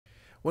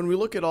when we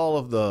look at all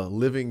of the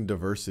living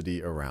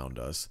diversity around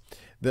us,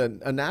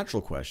 then a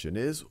natural question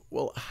is,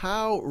 well,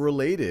 how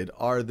related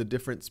are the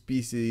different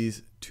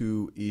species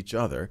to each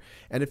other?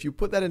 And if you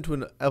put that into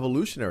an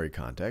evolutionary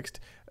context,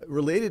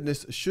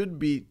 relatedness should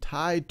be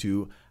tied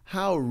to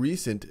how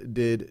recent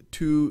did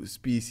two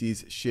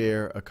species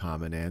share a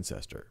common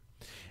ancestor.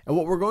 And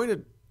what we're going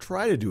to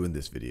try to do in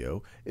this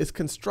video is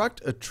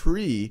construct a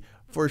tree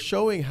for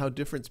showing how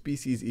different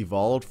species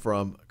evolved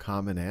from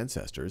common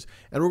ancestors,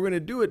 and we're going to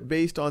do it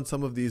based on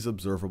some of these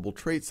observable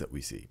traits that we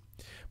see.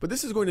 But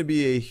this is going to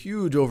be a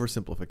huge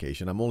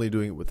oversimplification. I'm only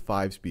doing it with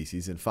 5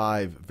 species and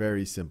 5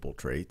 very simple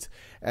traits.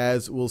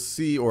 As we'll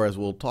see, or as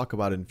we'll talk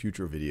about in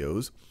future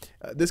videos,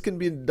 this can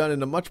be done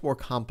in a much more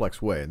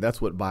complex way, and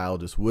that's what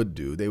biologists would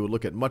do. They would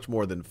look at much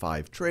more than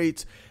 5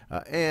 traits,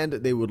 and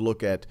they would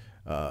look at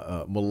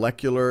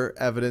molecular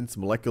evidence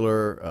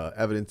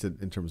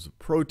in terms of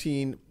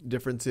protein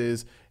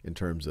differences, in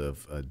terms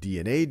of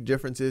DNA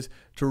differences,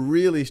 to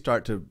really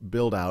start to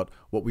build out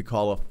what we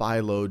call a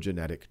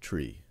phylogenetic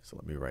tree. So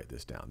let me write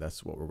this down.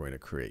 That's what we're going to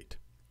create.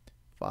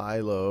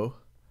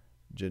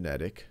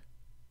 Phylogenetic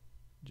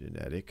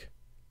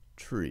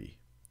tree.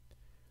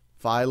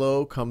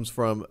 Philo comes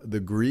from the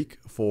Greek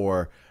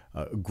for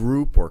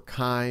group or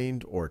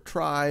kind or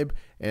tribe,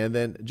 and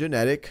then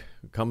genetic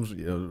comes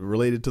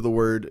related to the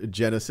word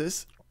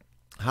genesis.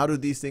 How do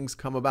these things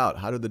come about?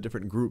 How do the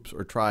different groups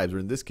or tribes, or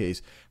in this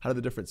case, how do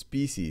the different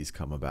species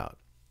come about?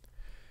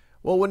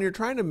 Well, when you're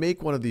trying to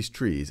make one of these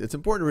trees, it's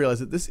important to realize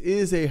that this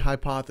is a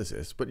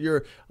hypothesis, but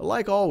you're,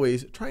 like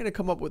always, trying to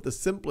come up with the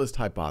simplest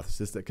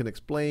hypothesis that can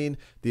explain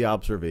the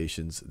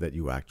observations that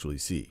you actually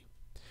see.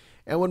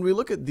 And when we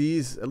look at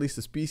these, at least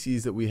the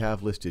species that we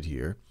have listed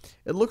here,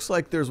 it looks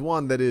like there's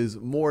one that is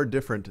more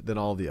different than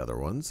all the other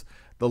ones.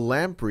 The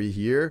lamprey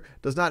here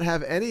does not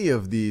have any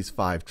of these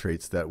 5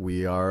 traits that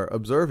we are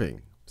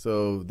observing.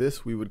 So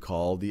this we would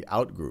call the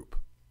outgroup.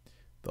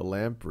 The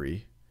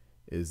lamprey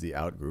is the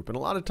outgroup. And a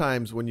lot of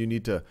times when you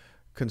need to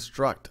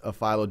construct a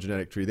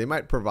phylogenetic tree, they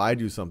might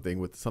provide you something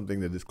with something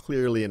that is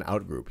clearly an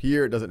outgroup.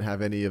 Here it doesn't have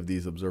any of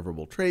these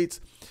observable traits.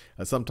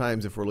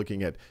 Sometimes if we're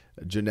looking at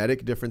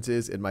genetic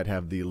differences, it might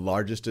have the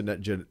largest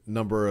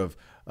number of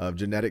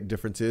genetic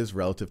differences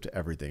relative to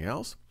everything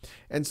else.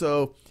 And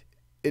so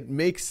it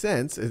makes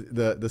sense.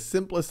 The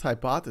simplest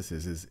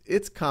hypothesis is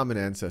its common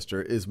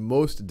ancestor is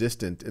most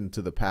distant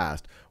into the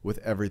past with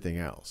everything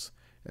else.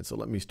 And so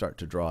let me start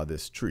to draw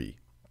this tree.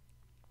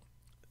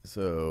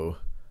 So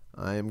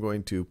I am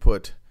going to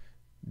put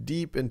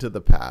deep into the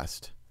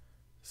past.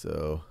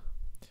 So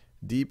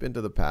deep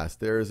into the past,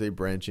 there is a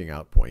branching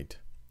out point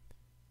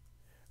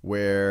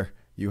where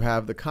you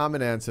have the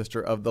common ancestor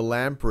of the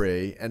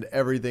lamprey and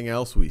everything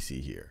else we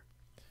see here.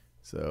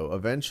 So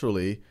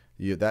eventually,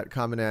 that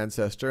common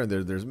ancestor, and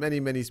there's many,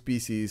 many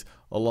species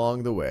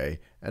along the way,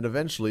 and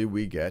eventually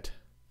we get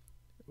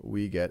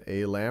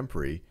a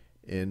lamprey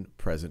in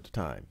present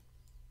time.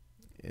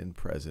 And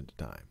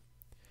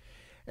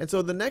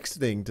so the next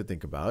thing to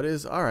think about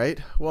is, all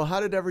right, well, how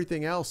did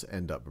everything else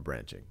end up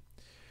branching?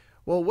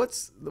 Well,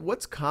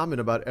 what's common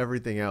about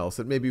everything else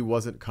that maybe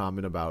wasn't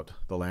common about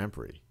the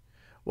lamprey?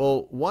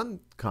 Well, one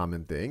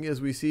common thing is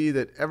we see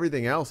that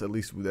everything else, at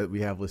least that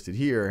we have listed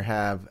here,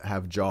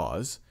 have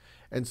jaws.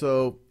 And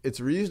so it's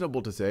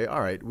reasonable to say,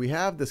 all right, we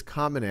have this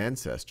common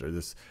ancestor,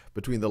 this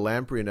between the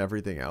lamprey and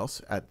everything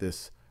else at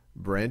this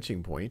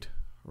branching point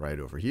right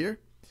over here.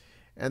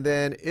 And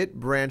then it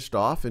branched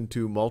off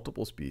into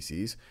multiple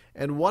species,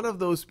 and one of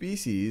those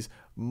species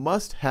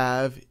must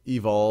have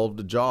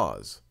evolved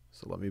jaws.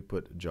 So let me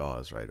put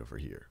jaws right over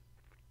here.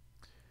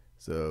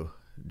 So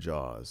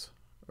jaws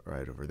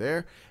right over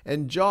there.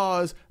 And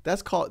jaws,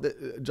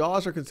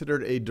 jaws are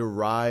considered a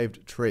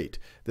derived trait.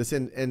 This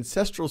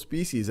ancestral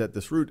species at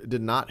this root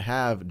did not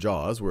have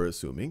jaws, we're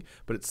assuming,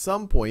 but at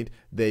some point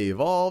they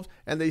evolved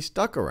and they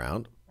stuck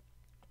around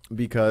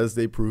because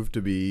they proved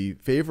to be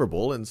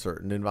favorable in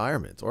certain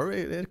environments. Or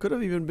it could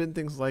have even been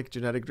things like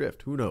genetic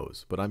drift. Who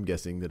knows? But I'm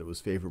guessing that it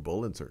was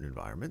favorable in certain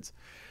environments.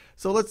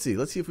 So let's see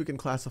if we can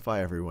classify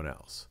everyone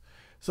else.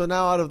 So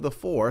now out of the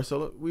 4,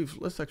 so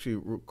let's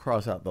actually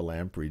cross out the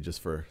lamprey just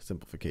for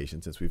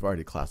simplification, since we've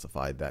already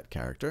classified that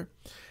character.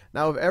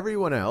 Now of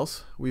everyone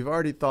else, we've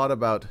already thought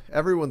about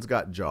everyone's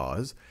got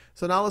jaws.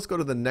 So now let's go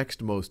to the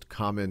next most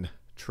common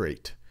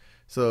trait.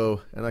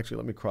 So, and actually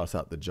let me cross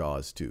out the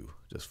jaws too,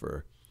 just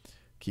for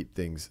keep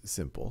things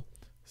simple.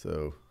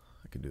 So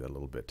I can do that a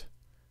little bit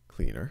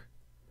cleaner.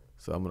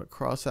 So I'm going to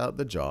cross out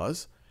the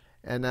jaws.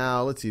 And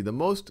now let's see,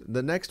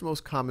 the next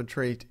most common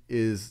trait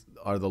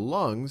are the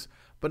lungs,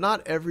 but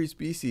not every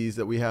species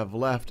that we have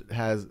left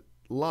has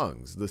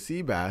lungs. The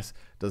sea bass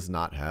does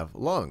not have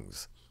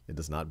lungs. It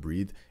does not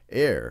breathe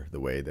air the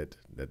way that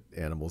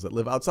animals that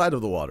live outside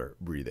of the water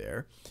breathe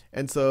air.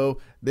 And so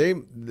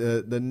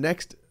the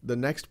next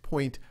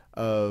point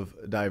of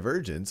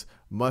divergence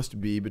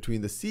must be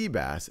between the sea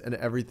bass and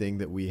everything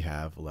that we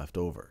have left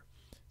over.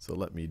 So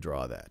let me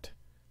draw that.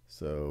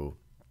 So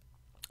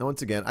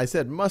once again, I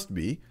said must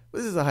be, but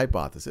this is a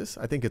hypothesis.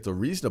 I think it's a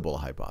reasonable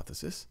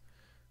hypothesis.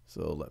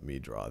 So let me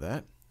draw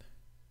that.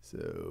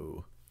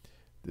 So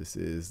This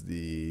is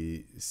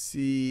the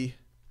sea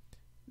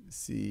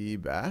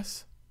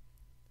bass.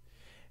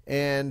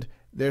 And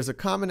there's a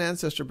common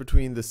ancestor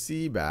between the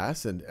sea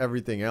bass and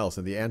everything else,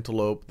 and the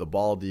antelope, the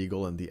bald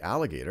eagle, and the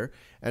alligator.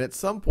 And at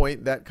some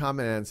point, that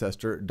common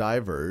ancestor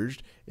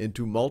diverged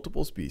into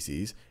multiple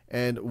species,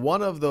 and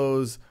one of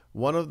those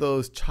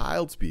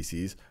child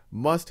species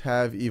must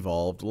have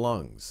evolved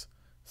lungs.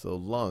 So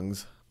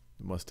lungs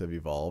must have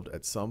evolved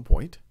at some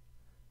point.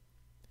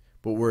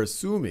 But we're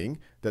assuming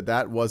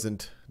that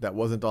wasn't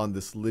on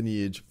this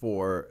lineage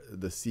for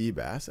the sea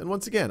bass. And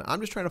once again, I'm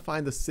just trying to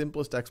find the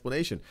simplest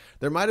explanation.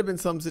 There might have been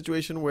some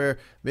situation where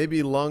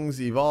maybe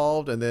lungs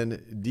evolved and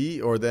then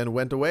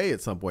went away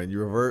at some point. You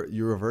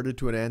reverted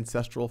to an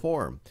ancestral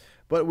form.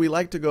 But we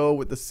like to go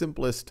with the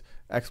simplest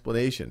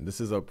explanation. This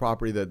is a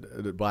property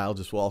that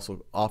biologists will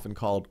also often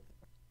call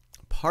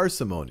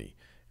parsimony.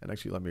 And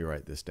actually, let me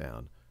write this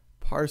down.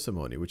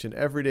 Parsimony, which in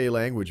everyday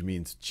language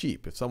means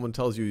cheap. If someone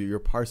tells you you're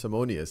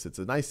parsimonious, it's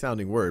a nice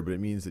sounding word, but it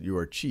means that you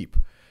are cheap.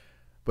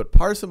 But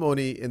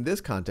parsimony in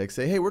this context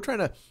say, hey, we're trying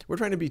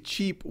to be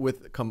cheap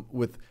with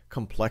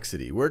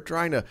complexity. We're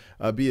trying to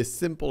be as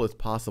simple as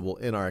possible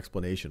in our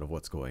explanation of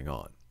what's going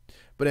on.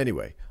 But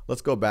anyway,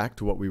 let's go back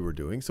to what we were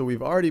doing. So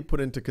we've already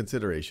put into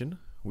consideration.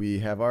 We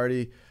have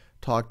already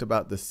talked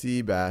about the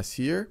sea bass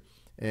here,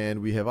 and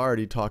we have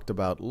already talked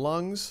about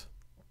lungs.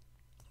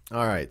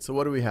 All right, so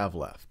what do we have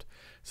left?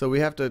 So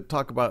we have to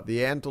talk about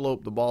the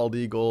antelope, the bald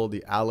eagle,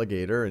 the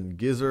alligator, and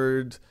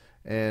gizzards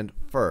and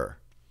fur.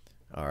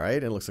 All right,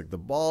 and it looks like the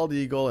bald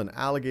eagle and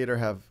alligator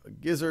have a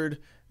gizzard.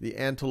 The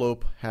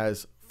antelope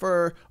has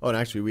fur. Oh, and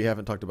actually we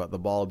haven't talked about the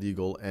bald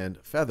eagle and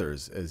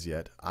feathers as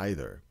yet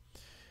either.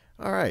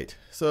 All right,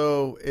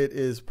 so it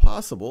is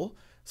possible.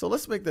 So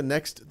let's make the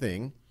next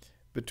thing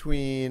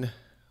between,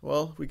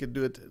 well, we could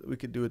do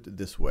it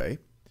this way.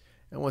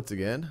 And once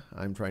again,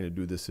 I'm trying to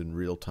do this in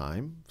real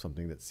time,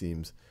 something that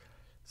seems.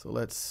 So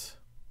let's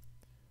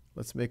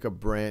make a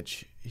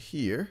branch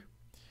here,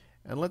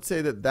 and let's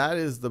say that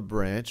is the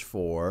branch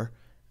for,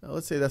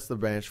 let's say that's the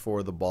branch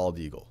for the bald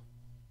eagle.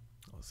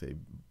 I'll say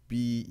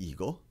B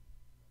eagle.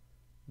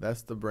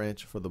 That's the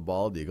branch for the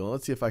bald eagle.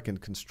 Let's see if I can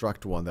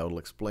construct one that will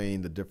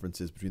explain the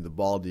differences between the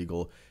bald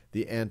eagle,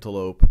 the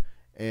antelope,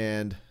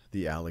 and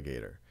the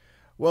alligator.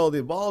 Well,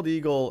 the bald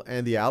eagle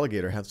and the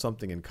alligator have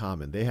something in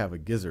common. They have a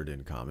gizzard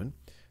in common.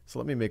 So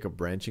let me make a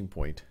branching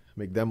point,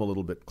 make them a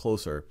little bit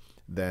closer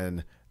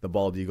than the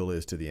bald eagle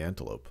is to the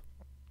antelope.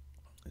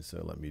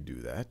 So let me do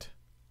that.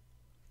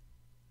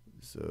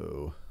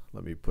 So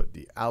let me put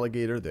the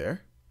alligator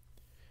there.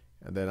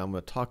 And then I'm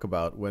going to talk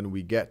about when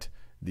we get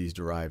these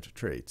derived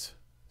traits.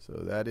 So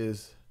that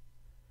is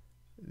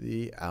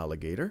the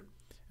alligator.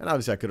 And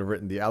obviously I could have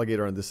written the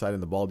alligator on this side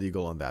and the bald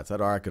eagle on that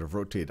side, or I could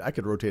rotate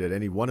at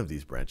any one of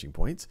these branching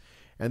points.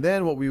 And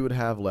then what we would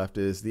have left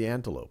is the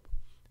antelope.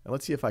 And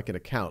let's see if I can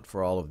account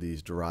for all of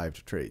these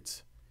derived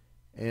traits.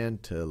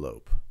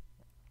 Antelope.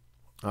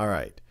 All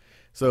right.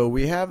 So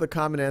we have the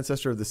common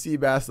ancestor of the sea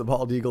bass, the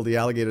bald eagle, the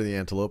alligator, the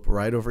antelope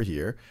right over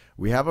here.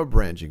 We have a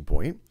branching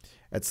point.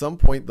 At some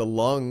point, the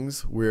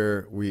lungs,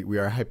 where we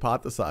are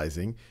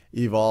hypothesizing,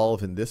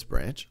 evolve in this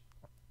branch.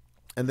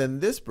 And then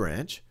this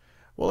branch,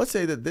 well, let's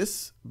say that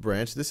this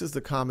branch, this is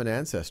the common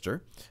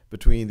ancestor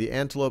between the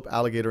antelope,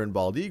 alligator, and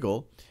bald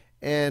eagle.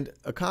 And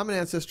a common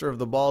ancestor of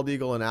the bald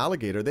eagle and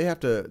alligator, they have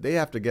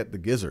to get the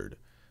gizzard.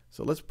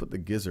 So let's put the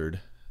gizzard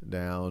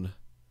down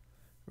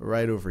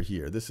right over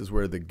here. This is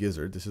where the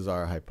gizzard, this is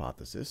our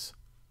hypothesis.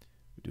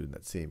 We're doing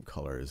that same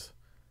colors.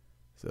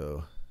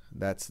 So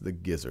that's the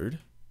gizzard.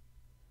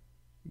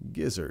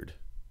 Gizzard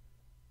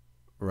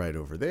right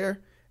over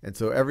there. And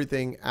so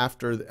everything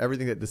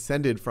that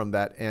descended from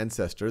that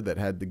ancestor that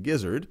had the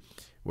gizzard,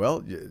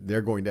 well,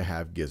 they're going to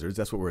have gizzards.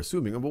 That's what we're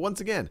assuming. But once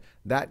again,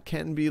 that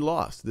can be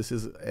lost. This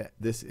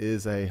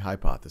is a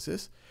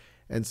hypothesis.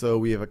 And so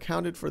we have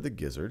accounted for the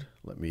gizzard.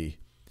 Let me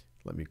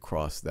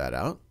cross that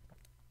out.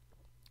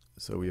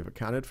 So we have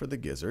accounted for the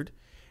gizzard.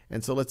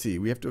 And so let's see,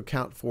 we have to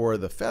account for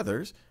the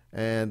feathers,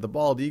 and the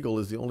bald eagle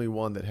is the only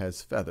one that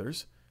has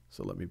feathers.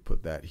 So let me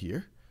put that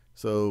here.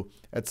 So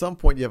at some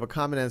point you have a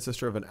common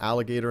ancestor of an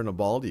alligator and a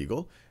bald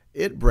eagle.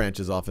 It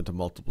branches off into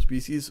multiple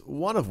species,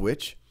 one of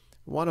which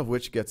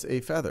gets a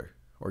feather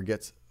or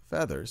gets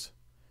feathers.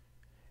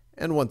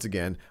 And once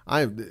again,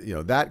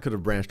 that could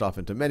have branched off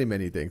into many,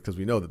 many things, because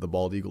we know that the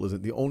bald eagle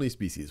isn't the only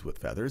species with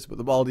feathers, but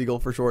the bald eagle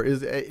for sure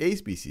is a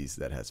species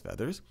that has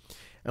feathers.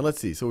 And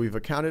let's see, so we've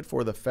accounted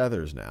for the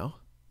feathers now.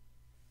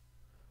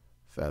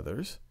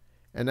 Feathers.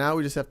 And now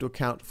we just have to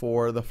account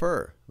for the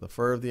fur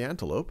of the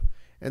antelope.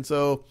 And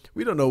so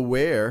we don't know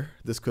where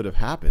this could have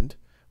happened.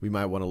 We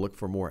might want to look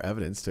for more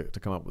evidence to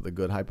come up with a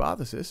good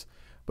hypothesis.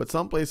 But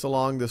someplace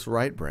along this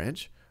right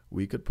branch,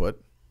 we could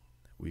put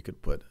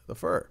the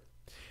fur.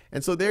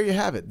 And so there you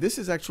have it. This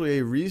is actually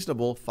a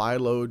reasonable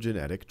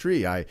phylogenetic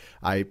tree.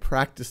 I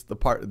practiced the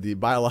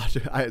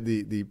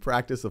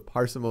practice of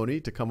parsimony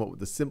to come up with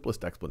the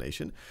simplest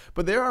explanation.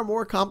 But there are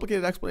more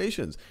complicated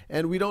explanations,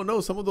 and we don't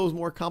know. Some of those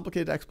more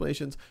complicated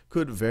explanations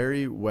could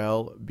very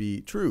well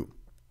be true.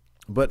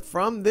 But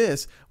from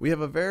this, we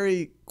have a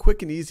very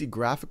quick and easy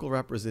graphical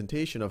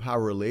representation of how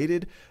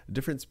related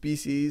different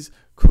species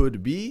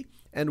could be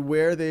and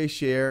where they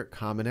share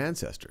common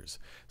ancestors.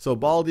 So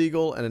bald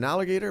eagle and an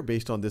alligator,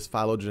 based on this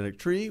phylogenetic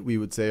tree, we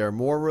would say are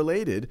more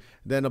related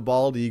than a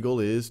bald eagle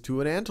is to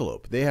an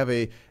antelope.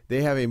 The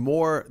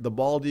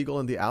bald eagle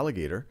and the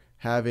alligator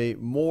have a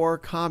more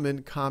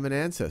common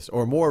ancestor,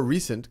 or more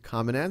recent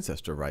common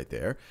ancestor right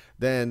there,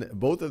 than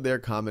both of their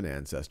common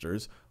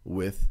ancestors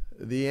with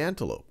the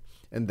antelope.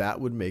 And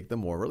that would make them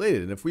more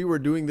related. And if we were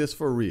doing this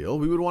for real,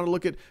 we would want to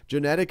look at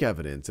genetic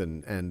evidence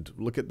and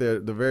look at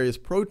the various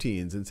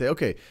proteins and say,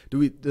 okay,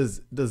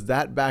 does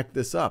that back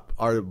this up?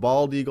 Are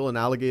bald eagle and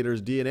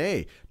alligator's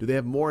DNA, do they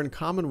have more in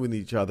common with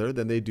each other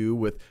than they do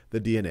with the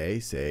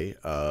DNA, say,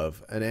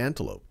 of an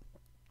antelope?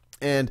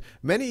 And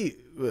many,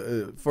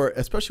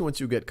 especially once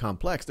you get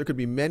complex, there could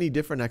be many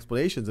different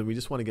explanations, and we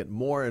just want to get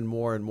more and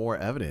more and more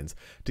evidence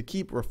to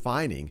keep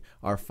refining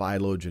our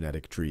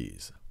phylogenetic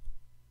trees.